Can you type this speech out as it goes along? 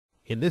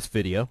In this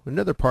video,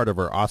 another part of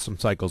our Awesome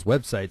Cycles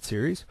website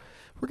series,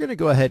 we're going to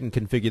go ahead and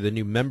configure the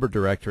new member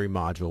directory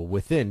module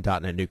within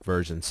DotNetNuke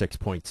version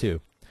 6.2.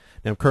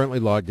 Now I'm currently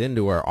logged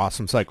into our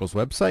Awesome Cycles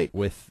website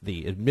with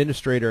the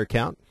administrator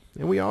account,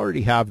 and we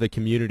already have the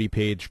community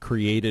page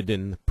created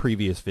in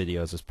previous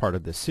videos as part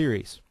of this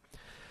series.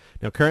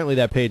 Now currently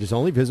that page is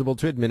only visible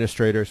to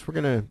administrators. We're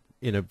going to,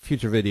 in a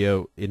future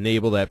video,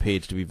 enable that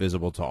page to be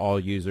visible to all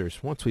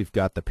users once we've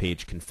got the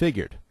page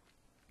configured.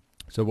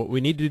 So what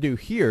we need to do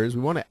here is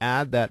we want to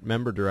add that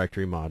member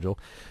directory module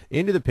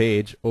into the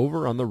page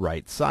over on the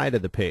right side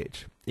of the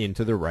page,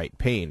 into the right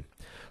pane.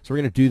 So we're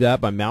going to do that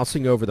by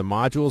mousing over the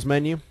modules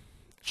menu,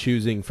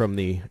 choosing from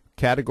the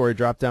category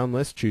drop-down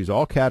list, choose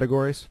all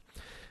categories,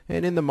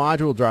 and in the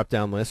module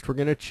drop-down list we're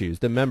going to choose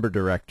the member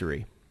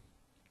directory.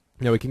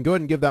 Now we can go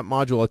ahead and give that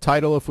module a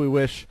title if we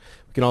wish.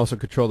 We can also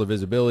control the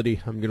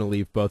visibility. I'm going to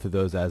leave both of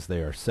those as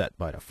they are set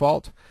by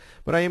default,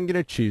 but I am going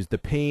to choose the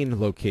pane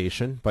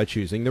location by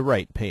choosing the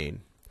right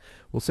pane.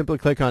 We'll simply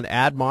click on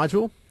Add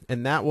Module,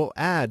 and that will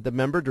add the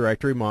member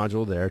directory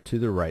module there to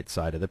the right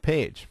side of the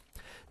page.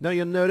 Now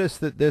you'll notice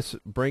that this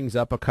brings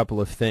up a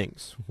couple of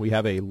things. We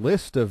have a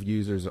list of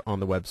users on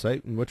the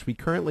website, in which we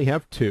currently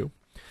have 2.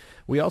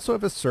 We also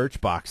have a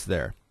search box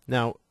there.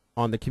 Now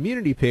on the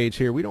community page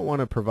here, we don't want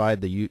to provide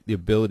the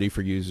ability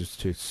for users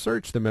to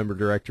search the member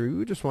directory.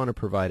 We just want to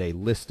provide a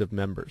list of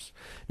members.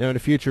 Now in a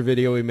future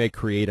video we may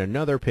create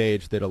another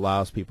page that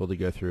allows people to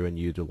go through and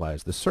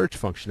utilize the search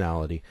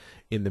functionality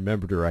in the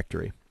member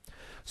directory.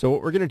 So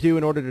what we're going to do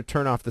in order to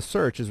turn off the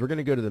search is we're going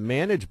to go to the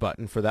Manage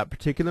button for that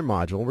particular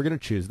module. We're going to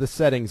choose the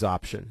Settings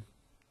option.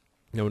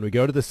 Now when we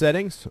go to the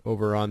settings,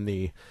 over on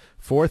the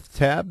 4th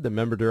tab, the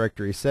member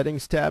directory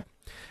settings tab,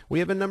 we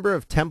have a number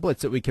of templates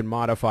that we can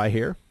modify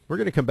here. We're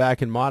going to come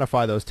back and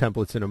modify those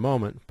templates in a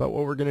moment, but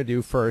what we're going to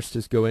do first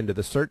is go into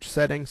the search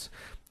settings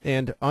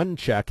and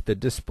uncheck the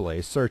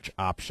display search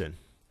option.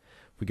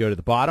 If we go to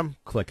the bottom,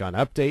 click on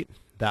update,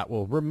 that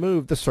will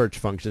remove the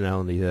search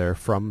functionality there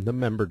from the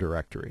member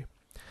directory.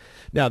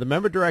 Now the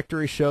member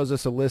directory shows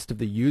us a list of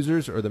the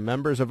users or the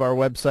members of our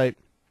website.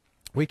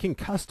 We can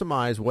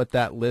customize what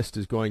that list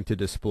is going to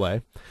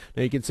display.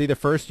 Now you can see the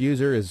first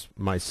user is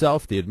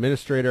myself, the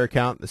administrator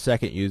account. The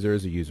second user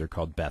is a user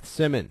called Beth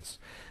Simmons.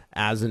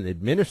 As an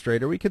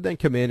administrator, we could then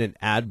come in and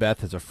add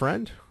Beth as a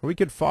friend, or we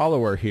could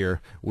follow her here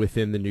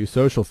within the new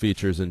social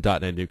features in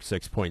DotNetNuke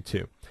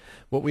 6.2.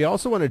 What we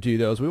also want to do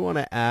though is we want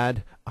to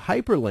add a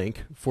hyperlink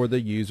for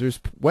the user's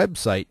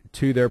website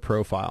to their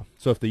profile.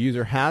 So if the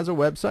user has a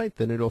website,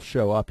 then it'll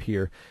show up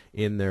here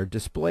in their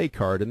display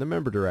card in the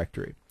member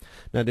directory.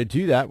 Now to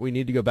do that, we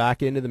need to go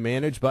back into the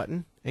Manage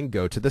button and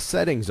go to the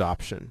Settings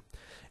option.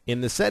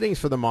 In the settings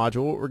for the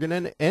module, what we're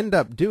going to end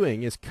up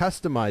doing is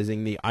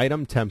customizing the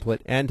item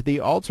template and the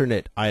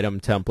alternate item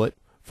template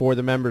for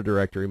the member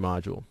directory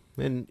module.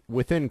 And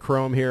within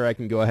Chrome here, I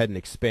can go ahead and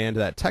expand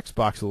that text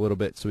box a little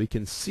bit so we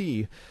can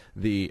see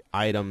the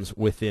items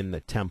within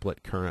the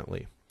template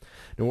currently.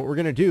 Now what we're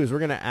going to do is we're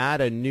going to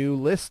add a new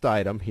list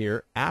item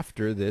here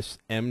after this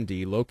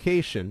MD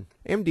location.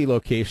 MD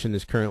location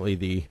is currently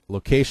the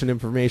location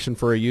information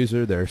for a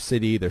user, their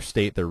city, their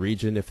state, their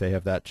region, if they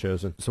have that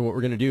chosen. So what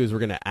we're going to do is we're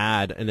going to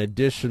add an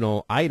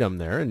additional item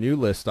there, a new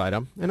list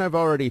item, and I've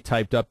already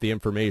typed up the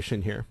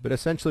information here. But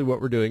essentially what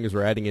we're doing is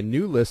we're adding a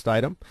new list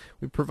item.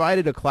 We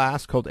provided a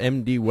class called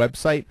MD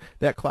website.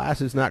 That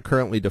class is not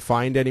currently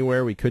defined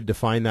anywhere. We could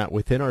define that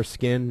within our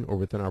skin or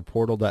within our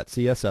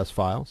portal.css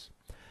files.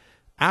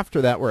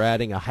 After that, we're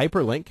adding a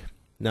hyperlink.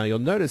 Now you'll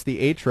notice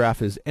the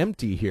href is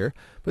empty here,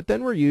 but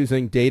then we're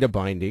using data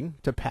binding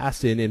to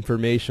pass in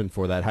information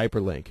for that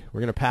hyperlink.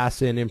 We're going to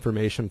pass in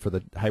information for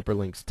the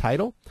hyperlink's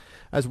title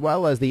as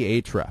well as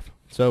the href.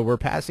 So we're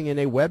passing in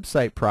a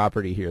website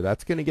property here.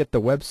 That's going to get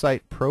the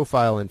website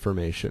profile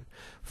information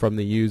from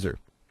the user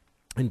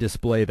and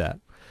display that.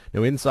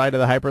 Now inside of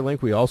the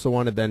hyperlink, we also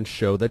want to then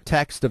show the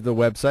text of the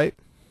website.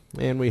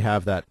 And we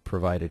have that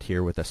provided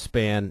here with a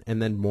span and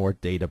then more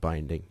data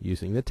binding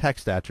using the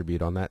text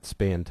attribute on that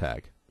span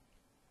tag.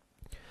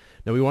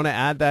 Now we want to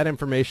add that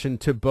information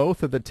to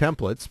both of the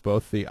templates,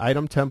 both the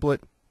item template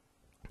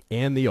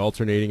and the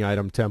alternating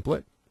item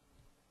template.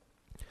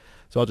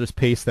 So I'll just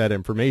paste that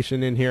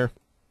information in here.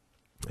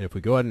 And if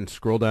we go ahead and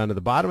scroll down to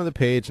the bottom of the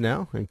page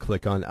now and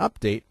click on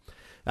Update,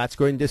 that's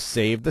going to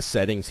save the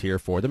settings here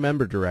for the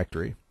member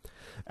directory.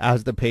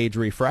 As the page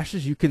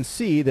refreshes, you can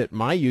see that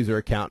my user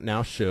account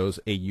now shows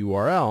a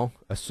URL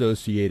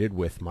associated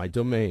with my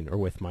domain or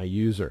with my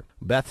user.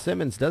 Beth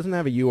Simmons doesn't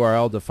have a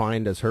URL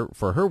defined as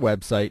for her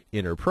website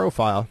in her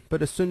profile,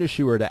 but as soon as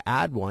she were to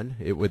add one,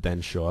 it would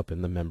then show up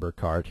in the member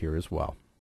card here as well.